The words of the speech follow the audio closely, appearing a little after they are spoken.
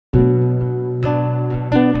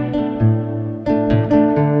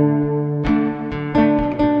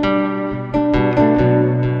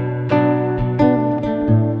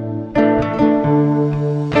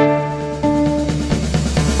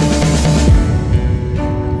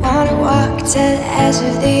to the edge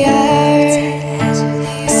of the earth,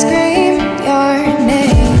 scream your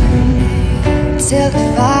name till the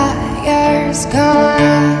fire's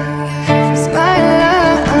gone. Freeze my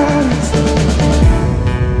lungs.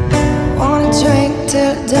 Wanna drink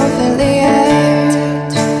till I don't feel the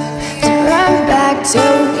earth, to run back to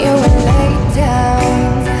you and lay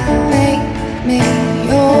down. Make me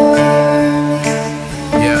yours.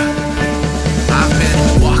 Yeah, I've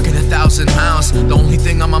been walking 1,000 miles. The only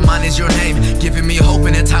thing on my mind is your name, giving me hope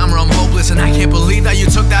in a time where I'm hopeless. And I can't believe that you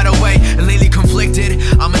took that away. And lately conflicted,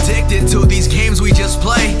 I'm addicted to these games we just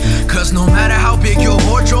play. Cause no matter how big your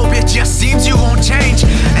wardrobe, it just seems you won't change.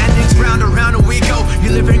 And it's round and round and we go.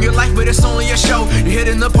 You're living your life, but it's only a show. You're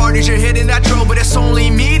hitting the parties, you're hitting that drove, but it's only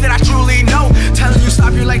me that I truly know. Telling you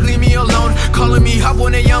stop, you're like, leave me alone. Calling me up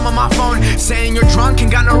when I'm on my phone, saying you're drunk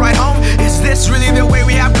and got no ride home. Is this really the way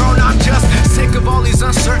we have grown? I'm just sick of all these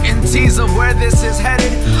uncertainties of where this is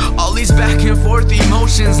headed. All these back and forth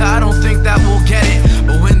emotions, I don't think that we'll get it.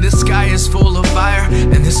 But when the sky is full of fire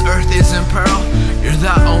and this earth is in peril, you're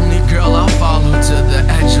the only girl I'll follow to the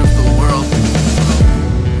edge of the world.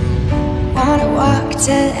 Wanna walk to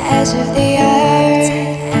the edge of the earth,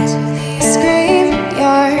 scream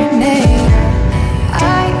your name.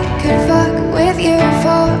 I could fuck with you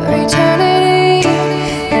for eternity,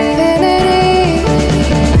 infinity.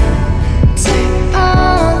 Turn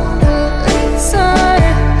on the lights on.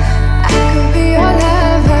 I could be your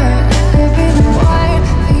lover, I could be the one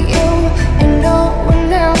for you and no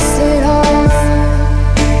one else at all.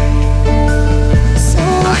 So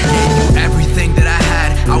I gave you everything that I had.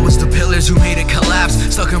 I was the pillars who made it collapse.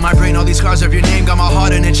 Stuck in my brain, all these scars of your name. Got my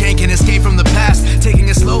heart in a chain, can't escape from the past. Taking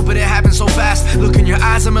it slow, but it happened so fast. Look in your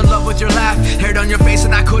eyes, I'm in love with your laugh. Hair down your face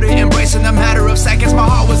and I couldn't embrace. In a matter of seconds, my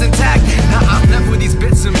heart was intact. Now I'm left with these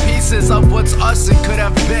bits and pieces of what's us and could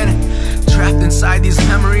have been. Trapped inside these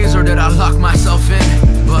memories, or did I lock myself in?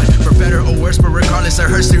 But for better or worse, but regardless it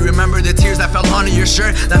hurts to remember the tears that fell onto your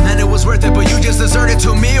shirt. That meant it was worth it, but you just deserted.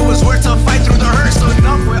 To me it was worth to fight through the hurt. So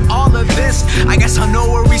enough with all of this, I guess I know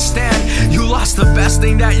where we stand. You lost the best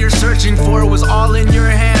thing that you're searching for, was all in your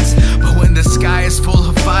hands. But when the sky is full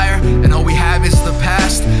of fire and all we have is the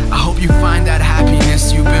past, I hope you find that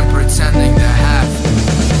happiness you've been pretending to have.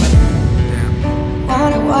 Damn.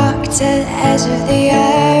 wanna walk to the edge of the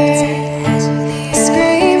earth,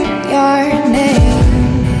 scream your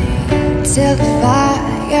name till the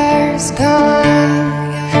fire's gone.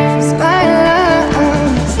 Freeze my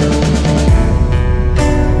lungs.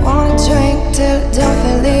 Wanna drink till I don't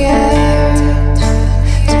feel the earth,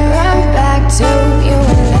 to run back to you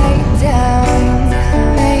and lay down.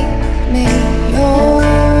 Make me yours.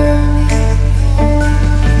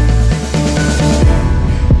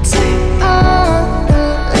 Turn on the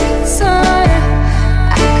lights on.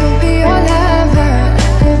 I could be your lover, I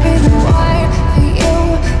could be the one for you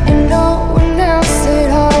and no one else at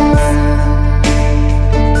all.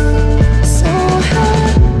 So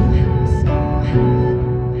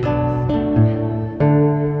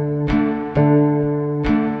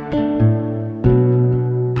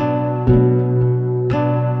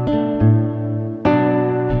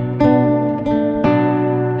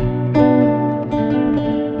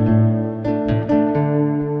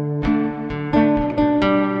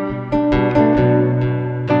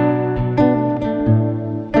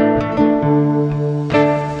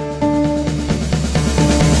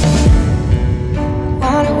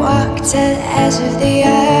wanna walk to the edge of the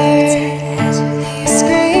earth,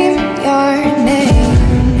 scream your name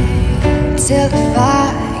till the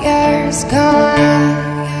fire's gone.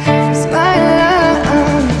 Freeze my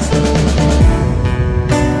lungs.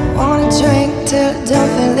 Wanna drink till I don't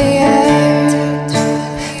feel the earth,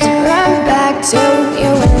 to run back to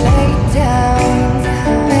you and lay down.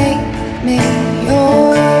 Make me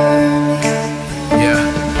yours. Yeah,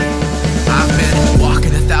 I've been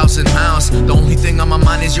walking 1,000 miles. The only thing on my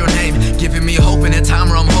mind is your name, giving me hope in a time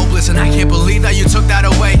where I'm hopeless. And I can't believe that you took that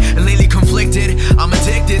away. And lately conflicted, I'm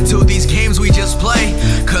addicted to these games we just play.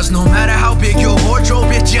 Cause no matter how big your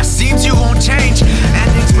wardrobe, it just seems you won't change. And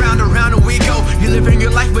it's round and round and we go. You're living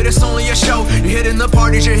your life, but it's only a show. You're hitting the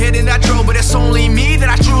parties, you're hitting that drove, but it's only me that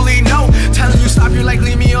I truly know. Telling you stop, you're like,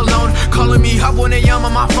 leave me alone. Calling me up when I'm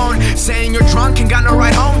on my phone, saying you're drunk and got no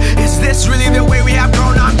ride home. Is this really the way we have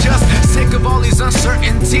grown? I'm just sick of all these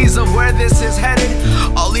uncertainties of where this is headed.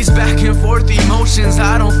 All these back and forth emotions,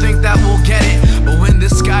 I don't think that we'll get it. But when the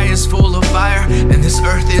sky is full of fire and this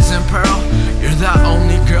earth is in peril, you're the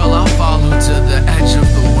only girl I'll follow to the edge of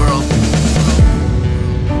the world.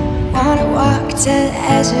 Wanna walk to the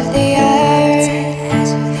edge of the earth,